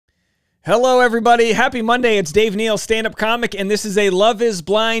Hello, everybody. Happy Monday. It's Dave Neal, stand-up comic, and this is a Love is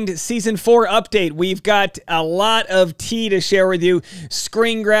Blind Season 4 update. We've got a lot of tea to share with you.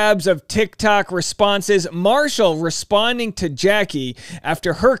 Screen grabs of TikTok responses. Marshall responding to Jackie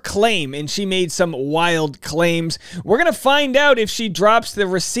after her claim, and she made some wild claims. We're going to find out if she drops the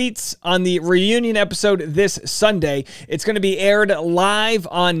receipts on the reunion episode this Sunday. It's going to be aired live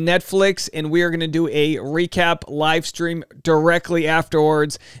on Netflix, and we are going to do a recap live stream directly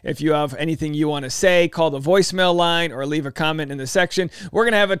afterwards. If you have anything you want to say, call the voicemail line or leave a comment in the section. We're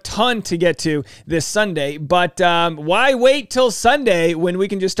going to have a ton to get to this Sunday, but why wait till Sunday when we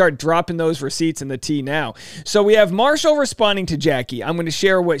can just start dropping those receipts in the tea now? So we have Marshall responding to Jackie. I'm going to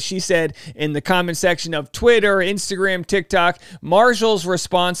share what she said in the comment section of Twitter, Instagram, TikTok, Marshall's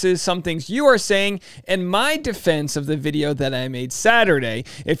responses, some things you are saying, and my defense of the video that I made Saturday.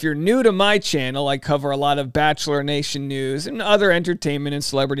 If you're new to my channel, I cover a lot of Bachelor Nation news and other entertainment and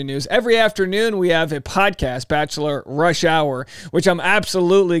celebrity news. Every afternoon, we have a podcast, Bachelor Rush Hour, which I'm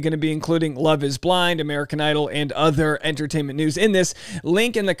absolutely going to be including Love is Blind, American Idol, and other entertainment news in this.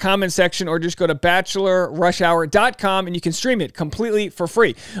 Link in the comment section, or just go to bachelorrushhour.com and you can stream it completely for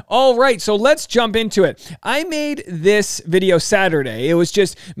free. All right, so let's jump into it. I made this video Saturday. It was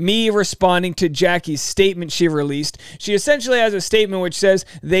just me responding to Jackie's statement she released. She essentially has a statement which says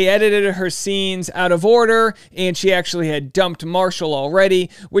they edited her scenes out of order and she actually had dumped Marshall already,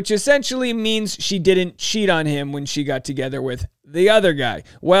 which essentially means she didn't cheat on him when she got together with the other guy.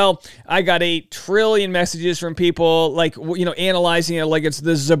 Well, I got 8 trillion messages from people, like, you know, analyzing it like it's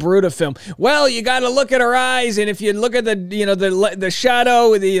the Zabruta film. Well, you got to look at her eyes, and if you look at the, you know, the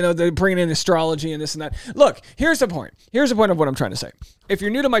shadow, they're bringing in astrology and this and that. Look, here's the point. Here's the point of what I'm trying to say. If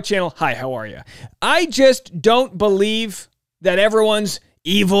you're new to my channel, hi, how are you? I just don't believe that everyone's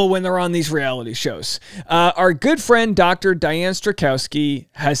evil when they're on these reality shows. Our good friend, Dr. Diane Strakowski,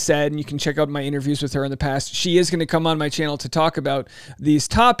 has said, and you can check out my interviews with her in the past, she is going to come on my channel to talk about these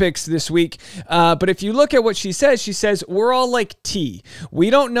topics this week. But if you look at what she says, we're all like tea.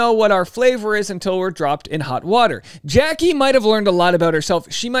 We don't know what our flavor is until we're dropped in hot water. Jackie might have learned a lot about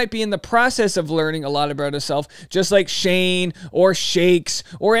herself. She might be in the process of learning a lot about herself, just like Shane or Shakes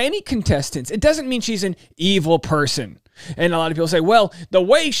or any contestants. It doesn't mean she's an evil person. And a lot of people say, well, the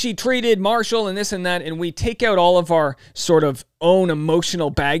way she treated Marshall and this and that, and we take out all of our sort of own emotional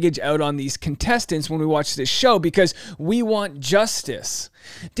baggage out on these contestants when we watch this show because we want justice.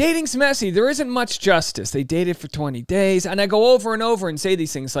 Dating's messy. There isn't much justice. They dated for 20 days, and I go over and over and say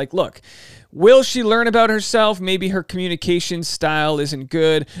these things like, look, will she learn about herself? Maybe her communication style isn't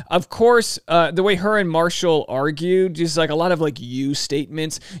good. Of course, the way her and Marshall argued, just like a lot of like you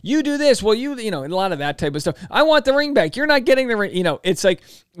statements. You do this. Well, you know, and a lot of that type of stuff. I want the ring back. You're not getting the ring. You know, it's like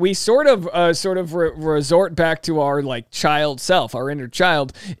we sort of resort back to our like child self, our inner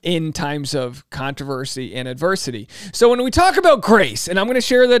child in times of controversy and adversity. So when we talk about grace, and I'm going to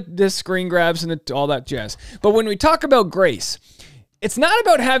share the screen grabs and all that jazz, but when we talk about grace, it's not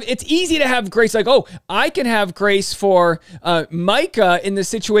about it's easy to have grace. Like, oh, I can have grace for Micah in the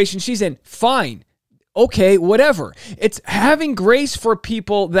situation she's in. Fine. Okay, whatever. It's having grace for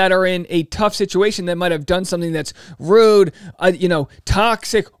people that are in a tough situation that might have done something that's rude, you know,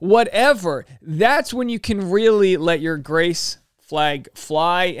 toxic, whatever. That's when you can really let your grace flag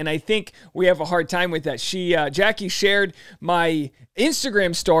fly, and I think we have a hard time with that. Jackie shared my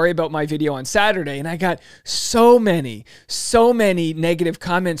Instagram story about my video on Saturday, and I got so many negative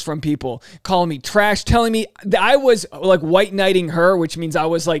comments from people calling me trash, telling me that I was like white knighting her, which means I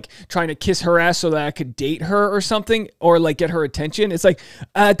was like trying to kiss her ass so that I could date her or something, or like get her attention. It's like,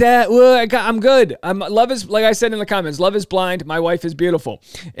 I'm good. Love is, like I said in the comments, love is blind. My wife is beautiful,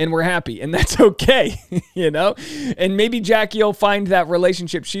 and we're happy, and that's okay, you know? And maybe Jackie will find that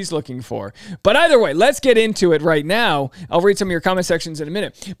relationship she's looking for. But either way, let's get into it right now. I'll read some of your comment sections in a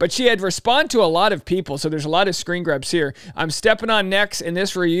minute. But she had responded to a lot of people, so there's a lot of screen grabs here. I'm stepping on necks in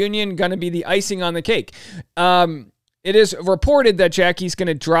this reunion, gonna be the icing on the cake. It is reported that Jackie's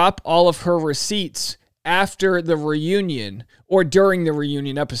gonna drop all of her receipts after the reunion or during the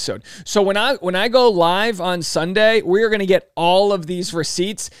reunion episode. So when I go live on Sunday, we're going to get all of these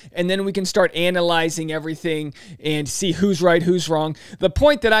receipts, and then we can start analyzing everything and see who's right, who's wrong. The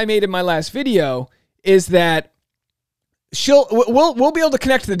point that I made in my last video is that we'll be able to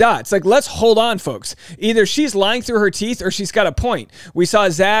connect the dots. Like, let's hold on, folks. Either she's lying through her teeth or she's got a point. We saw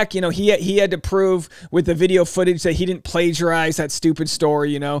Zach, you know, he had to prove with the video footage that he didn't plagiarize that stupid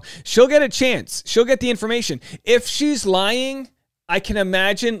story, you know. She'll get a chance. She'll get the information. If she's lying, I can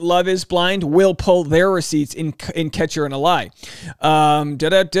imagine Love is Blind will pull their receipts in Catch Her in a Lie.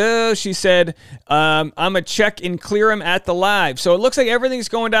 She said, I'm a check and clear him at the live. So it looks like everything's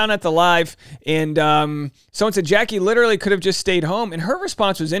going down at the live. And someone said Jackie literally could have just stayed home. And her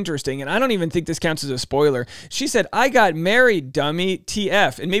response was interesting. And I don't even think this counts as a spoiler. She said, I got married, dummy,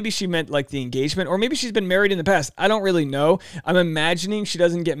 TF. And maybe she meant like the engagement, or maybe she's been married in the past. I don't really know. I'm imagining she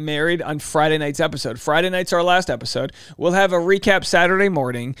doesn't get married on Friday night's episode. Friday night's our last episode. We'll have a recap Saturday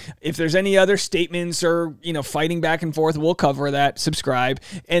morning. If there's any other statements or, fighting back and forth, we'll cover that. Subscribe.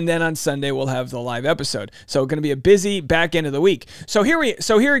 And then on Sunday, we'll have the live episode. So going to be a busy back end of the week. So here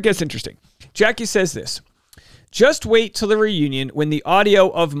it gets interesting. Jackie says this. Just wait till the reunion when the audio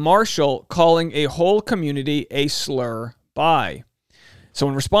of Marshall calling a whole community a slur by.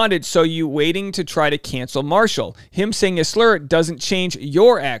 Someone responded, so you waiting to try to cancel Marshall. Him saying a slur doesn't change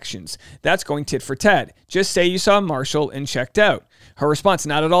your actions. That's going tit for tat. Just say you saw Marshall and checked out. Her response,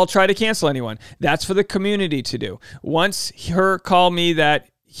 not at all try to cancel anyone. That's for the community to do. Once her call me that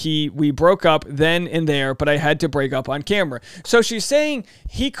we broke up then and there, but I had to break up on camera. So she's saying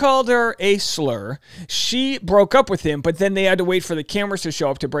he called her a slur. She broke up with him, but then they had to wait for the cameras to show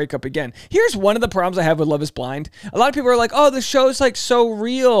up to break up again. Here's one of the problems I have with Love is Blind. A lot of people are like, oh, the show's like so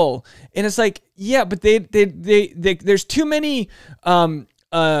real. And it's like, yeah, but there's too many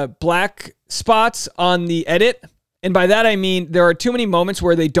black spots on the edit. And by that, I mean, there are too many moments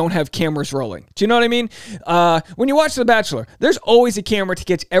where they don't have cameras rolling. Do you know what I mean? When you watch The Bachelor, there's always a camera to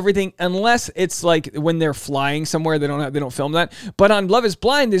catch everything, unless it's like when they're flying somewhere, they don't film that. But on Love is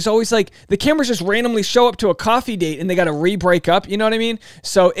Blind, there's always like, the cameras just randomly show up to a coffee date and they got to re-break up. You know what I mean?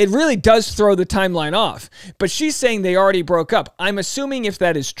 So it really does throw the timeline off. But she's saying they already broke up. I'm assuming if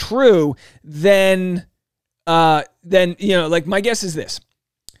that is true, then like my guess is this.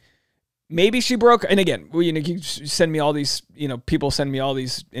 Maybe she broke, and again, you send me all these, people send me all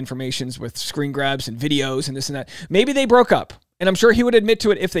these informations with screen grabs and videos and this and that. Maybe they broke up, and I'm sure he would admit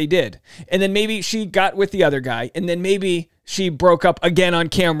to it if they did. And then maybe she got with the other guy, and then maybe she broke up again on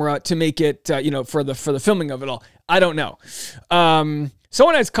camera to make it, for the filming of it all. I don't know.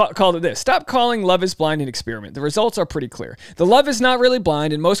 Someone has called it this. Stop calling Love is Blind an experiment. The results are pretty clear. The love is not really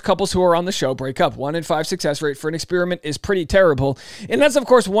blind, and most couples who are on the show break up. 1 in 5 success rate for an experiment is pretty terrible. And that's, of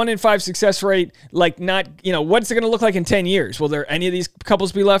course, 1 in 5 success rate, like not, what's it going to look like in 10 years? Will there any of these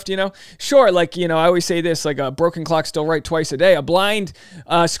couples be left, Sure, like, I always say this, like a broken clock still right twice a day. A blind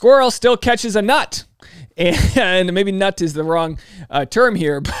squirrel still catches a nut. And maybe nut is the wrong term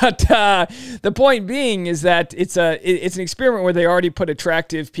here, but the point being is that it's an experiment where they already put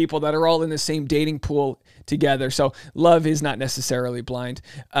attractive people that are all in the same dating pool together. So love is not necessarily blind.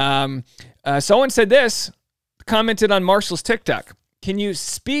 Someone said this, commented on Marshall's TikTok. Can you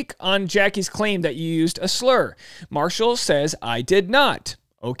speak on Jackie's claim that you used a slur? Marshall says, I did not.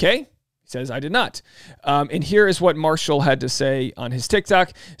 Okay. Says, I did not. And here is what Marshall had to say on his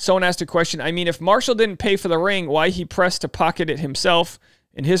TikTok. Someone asked a question. I mean, if Marshall didn't pay for the ring, why he pressed to pocket it himself?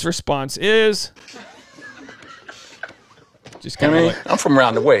 And his response is... just kind of like, I'm from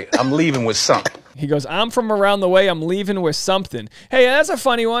around the way. I'm leaving with something. He goes, I'm from around the way. I'm leaving with something. Hey, that's a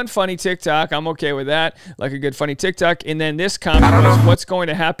funny one. Funny TikTok. I'm okay with that. Like a good funny TikTok. And then this comment was, what's going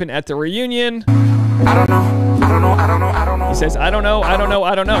to happen at the reunion? I don't know. I don't know. I don't know. I don't know. He says, I don't know. I don't know.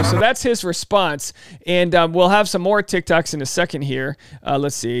 I don't know. So that's his response. And we'll have some more TikToks in a second here.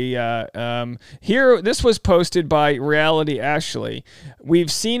 Let's see. Here, this was posted by Reality Ashley.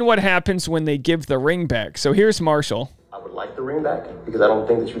 We've seen what happens when they give the ring back. So here's Marshall. I would like the ring back because I don't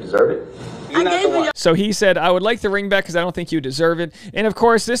think that you deserve it. So he said, I would like the ring back because I don't think you deserve it. And of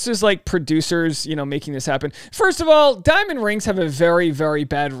course, this is like producers, making this happen. First of all, diamond rings have a very, very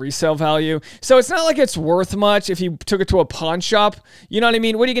bad resale value. So it's not like it's worth much if you took it to a pawn shop. You know what I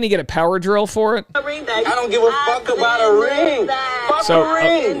mean? What are you going to get, a power drill for it? I don't give a fuck about a ring.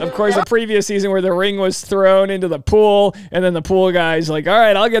 So, of course, the previous season where the ring was thrown into the pool, and then the pool guy's like, all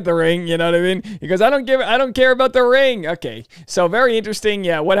right, I'll get the ring. You know what I mean? Because I don't care about the ring. Okay. So very interesting.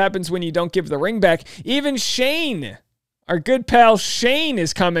 Yeah. What happens when you don't give the ring back? Even Shane, our good pal Shane,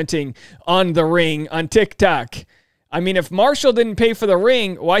 is commenting on the ring on TikTok. I mean, if Marshall didn't pay for the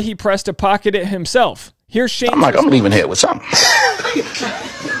ring, why he pressed to pocket it himself? Here's Shane. I'm leaving here with something.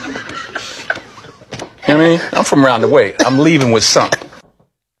 I'm from around the way. I'm leaving with something.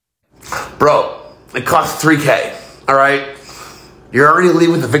 Bro, it costs $3K. All right? You're already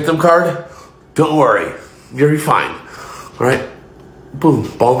leaving with the victim card? Don't worry. You'll be fine. All right? Boom.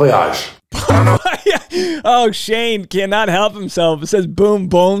 Bon voyage. Oh, Shane cannot help himself. It says boom,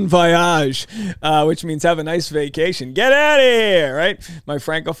 bon voyage, which means have a nice vacation. Get out of here, right? My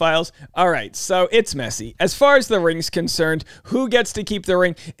Francophiles. All right, so it's messy. As far as the ring's concerned, who gets to keep the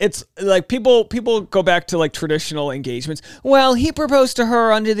ring? It's like people go back to like traditional engagements. Well, he proposed to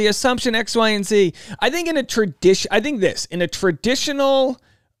her under the assumption X, Y, and Z. I think in a traditional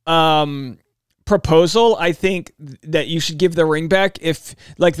proposal, I think that you should give the ring back if,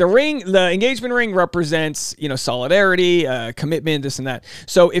 like, the engagement ring represents, solidarity, commitment, this and that.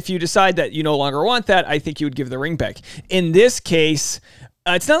 So if you decide that you no longer want that, I think you would give the ring back. In this case,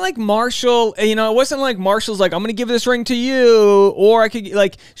 it's not like Marshall, it wasn't like Marshall's like, I'm going to give this ring to you, or I could,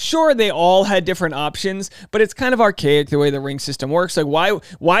 like, sure, they all had different options, but it's kind of archaic the way the ring system works. Like, why,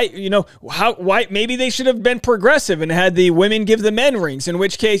 maybe they should have been progressive and had the women give the men rings, in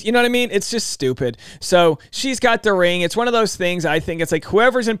which case, you know what I mean? It's just stupid. So she's got the ring. It's one of those things, I think it's like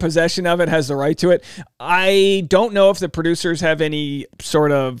whoever's in possession of it has the right to it. I don't know if the producers have any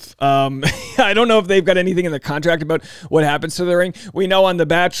sort of, I don't know if they've got anything in the contract about what happens to the ring. We know on The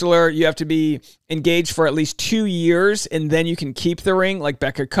Bachelor, you have to be engaged for at least 2 years, and then you can keep the ring, like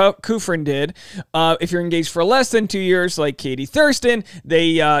Becca Kufrin did. If you're engaged for less than 2 years, like Katie Thurston,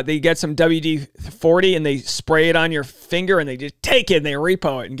 they get some WD-40 and they spray it on your finger, and they just take it and they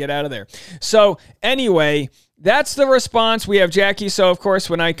repo it and get out of there. So anyway, that's the response. We have Jackie. So, of course,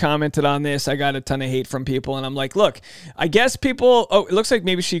 when I commented on this, I got a ton of hate from people. And I'm like, look, I guess people... Oh, it looks like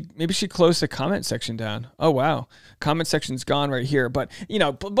maybe she closed the comment section down. Oh, wow. Comment section's gone right here. But,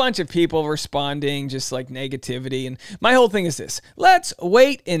 a bunch of people responding, just like negativity. And my whole thing is this. Let's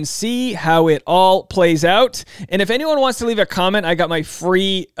wait and see how it all plays out. And if anyone wants to leave a comment, I got my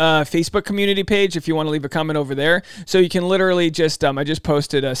free Facebook community page if you want to leave a comment over there. So you can literally just... I just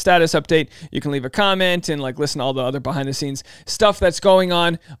posted a status update. You can leave a comment and, like, listen to all the other behind the scenes stuff that's going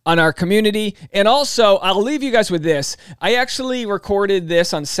on our community. And also, I'll leave you guys with this. I actually recorded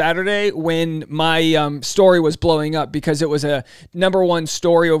this on Saturday when my story was blowing up because it was a #1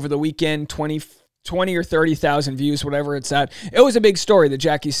 story over the weekend, 20 or 30,000 views, whatever it's at. It was a big story, the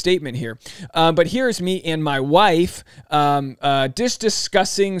Jackie's statement here. But here's me and my wife just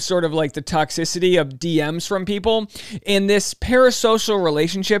discussing sort of like the toxicity of DMs from people in this parasocial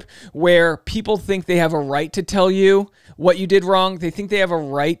relationship where people think they have a right to tell you what you did wrong. They think they have a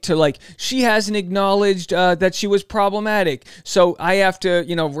right to, like, she hasn't acknowledged that she was problematic, so I have to,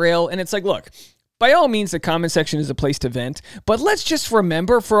 rail. And it's like, look, by all means, the comment section is a place to vent, but let's just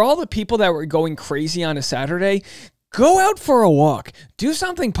remember, for all the people that were going crazy on a Saturday, go out for a walk. Do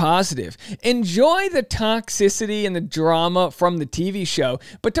something positive. Enjoy the toxicity and the drama from the TV show,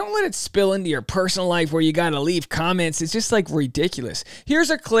 but don't let it spill into your personal life where you gotta leave comments. It's just, like, ridiculous. Here's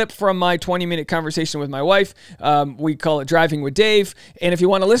a clip from my 20-minute conversation with my wife. We call it Driving with Dave. And if you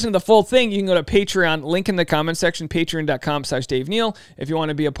want to listen to the full thing, you can go to Patreon. Link in the comment section, patreon.com/Dave Neal, if you want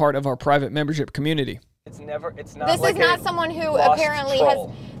to be a part of our private membership community. It's not. This like is not someone who apparently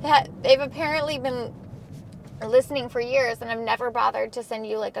they've apparently been listening for years and I've never bothered to send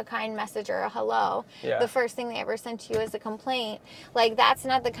you like a kind message or a hello. Yeah. The first thing they ever sent to you is a complaint. Like, that's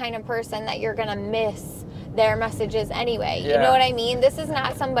not the kind of person that you're gonna miss their messages anyway. Yeah. You know what I mean? This is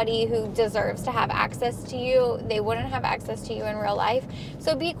not somebody who deserves to have access to you. They wouldn't have access to you in real life.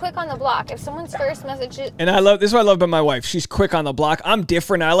 So be quick on the block. If someone's first message is... And this is what I love about my wife. She's quick on the block. I'm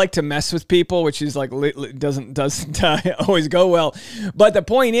different. I like to mess with people, which is like doesn't always go well. But the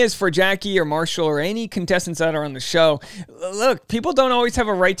point is, for Jackie or Marshall or any contestants that are on the show, look, people don't always have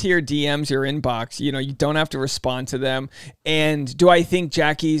a right to your DMs, your inbox. You don't have to respond to them. And do I think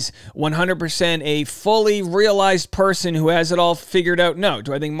Jackie's 100% a fully realized person who has it all figured out? No.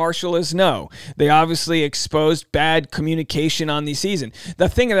 Do I think Marshall is? No. They obviously exposed bad communication on the season. The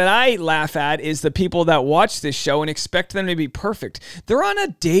thing that I laugh at is the people that watch this show and expect them to be perfect. They're on a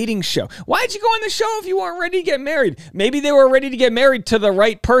dating show. Why'd you go on the show if you weren't ready to get married? Maybe they were ready to get married to the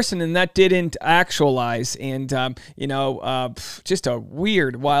right person and that didn't actualize. And just a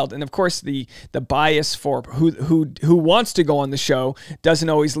weird, wild, and of course the bias for who wants to go on the show doesn't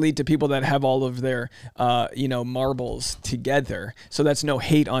always lead to people that have all of their marbles together. So that's no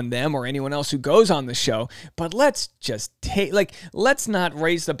hate on them or anyone else who goes on the show. But let's just let's not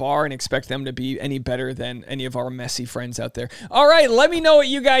raise the bar and expect them to be any better than any of our messy friends out there. All right, let me know what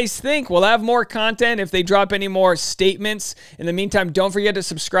you guys think. We'll have more content if they drop any more statements. In the meantime, don't forget to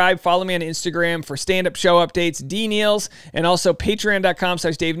subscribe. Follow me on Instagram for stand-up show updates, DNeals, and also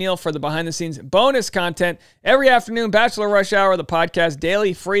patreon.com/Dave Neal for the behind-the-scenes bonus content. Every afternoon, Bachelor Rush Hour, the podcast,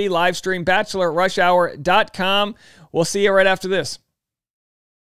 daily free live stream, bachelorrushhour.com. We'll see you right after this.